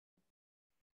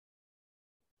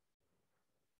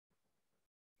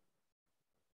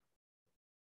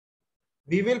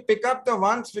we will pick up the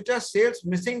ones which are sales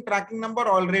missing tracking number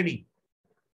already.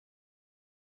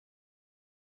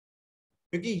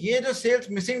 क्योंकि ये जो sales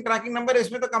missing tracking number है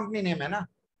इसमें तो कंपनी नेम है ना.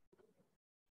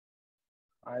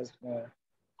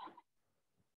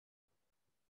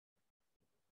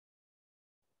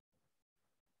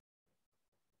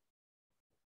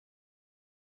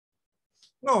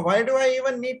 No, why do I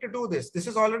even need to do this? This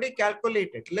is already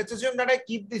calculated. Let's assume that I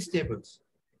keep these tables.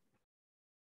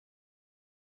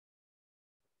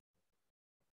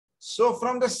 So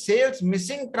from the sales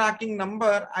missing tracking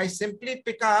number, I simply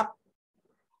pick up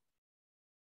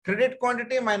credit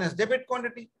quantity minus debit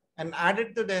quantity and add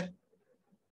it to there.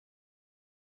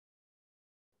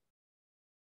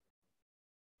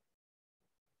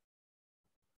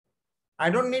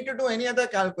 I don't need to do any other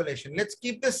calculation. Let's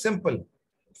keep this simple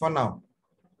for now.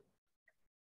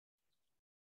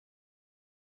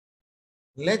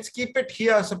 Let's keep it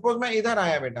here. Suppose मैं इधर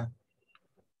आया बेटा.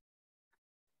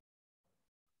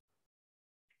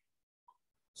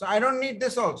 So I don't need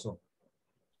this also.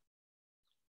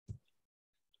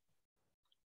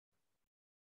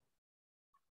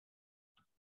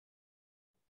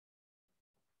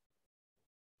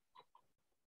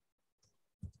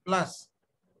 Plus.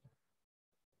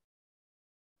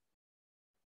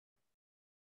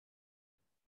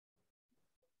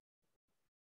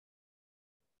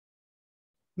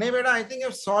 No, beta, I think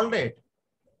you've solved it.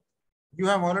 You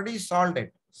have already solved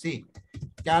it. See,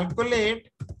 calculate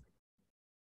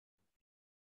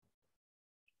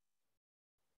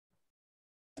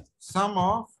sum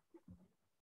of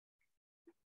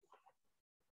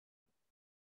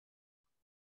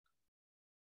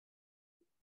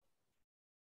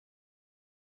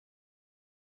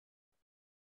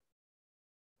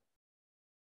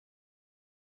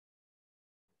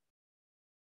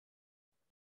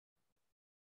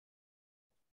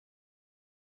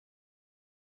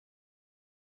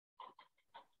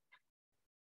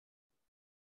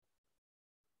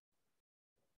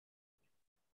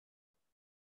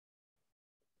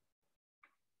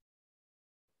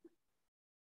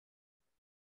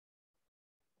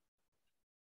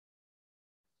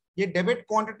ये debit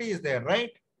quantity is there,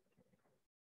 right?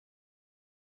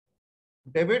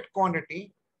 Debit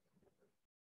quantity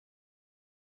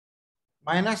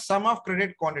minus sum of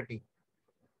credit quantity.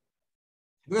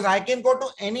 Because I can go to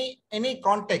any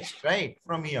context, right?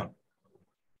 From here.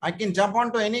 I can jump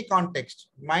onto any context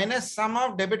minus sum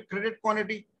of debit credit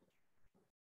quantity.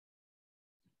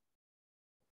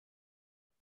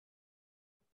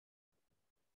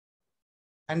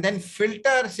 And then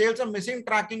filter sales of missing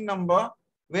tracking number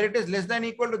where it is less than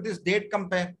equal to this date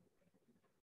compare.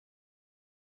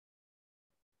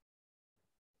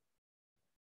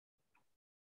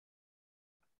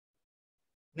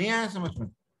 नहीं आया समझ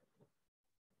में?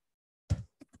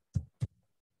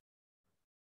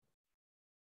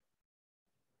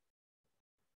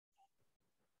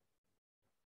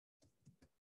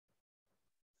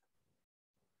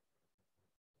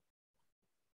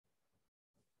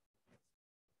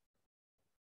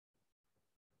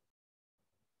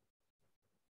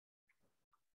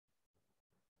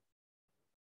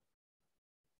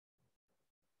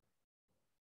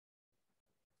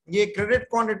 ये credit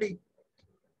quantity.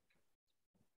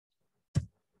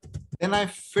 Then I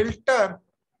filter.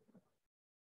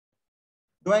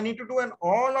 Do I need to do an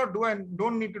all or do I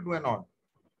don't need to do an all?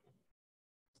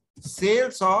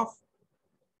 Sales of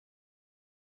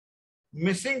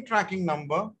missing tracking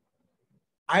number.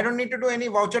 I don't need to do any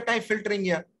voucher type filtering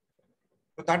here.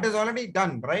 So that is already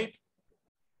done, right?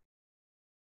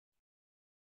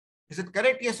 Is it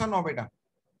correct? Yes or no, beta?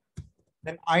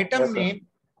 Then item name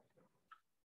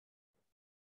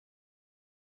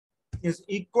is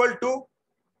equal to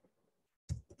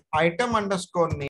item underscore name.